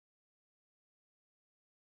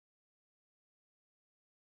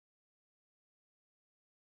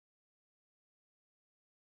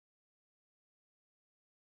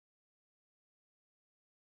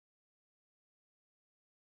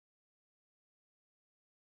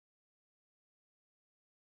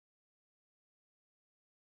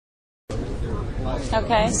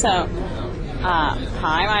Okay, so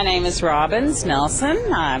hi, my name is Robin Snelson.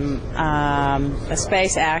 I'm a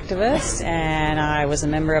space activist, and I was a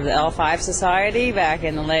member of the L5 Society back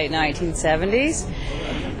in the late 1970s.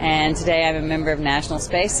 And today I'm a member of National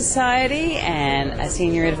Space Society and a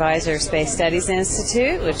senior advisor of Space Studies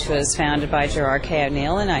Institute, which was founded by Gerard K.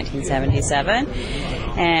 O'Neill in 1977.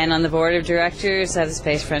 And on the board of directors of the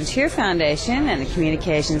Space Frontier Foundation and the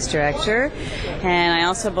communications director. And I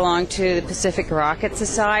also belong to the Pacific Rocket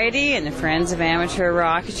Society and the Friends of Amateur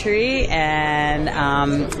Rocketry, and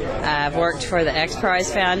I've worked for the X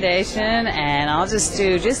Prize Foundation, and I'll just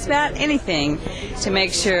do just about anything to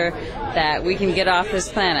make sure that we can get off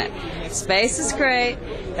this planet. Space is great,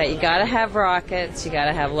 but you got to have rockets, you got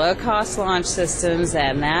to have low-cost launch systems,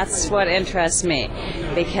 and that's what interests me.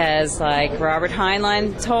 Because, like Robert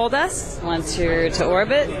Heinlein told us, once you're to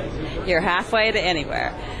orbit, you're halfway to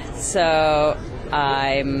anywhere. So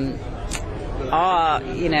I'm,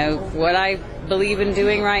 what I believe in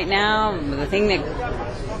doing right now, the thing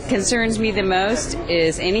that concerns me the most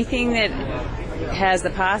is anything that has the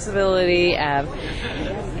possibility of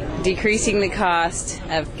decreasing the cost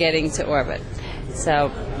of getting to orbit.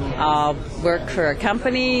 So I'll work for a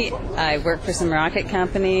company, I work for some rocket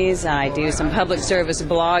companies, I do some public service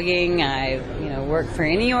blogging, I work for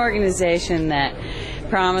any organization that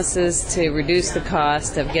promises to reduce the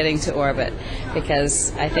cost of getting to orbit,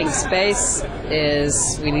 because I think space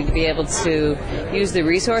is, we need to be able to use the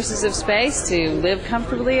resources of space to live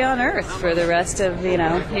comfortably on Earth for the rest of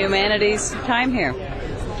humanity's time here.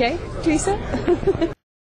 Okay, Teresa?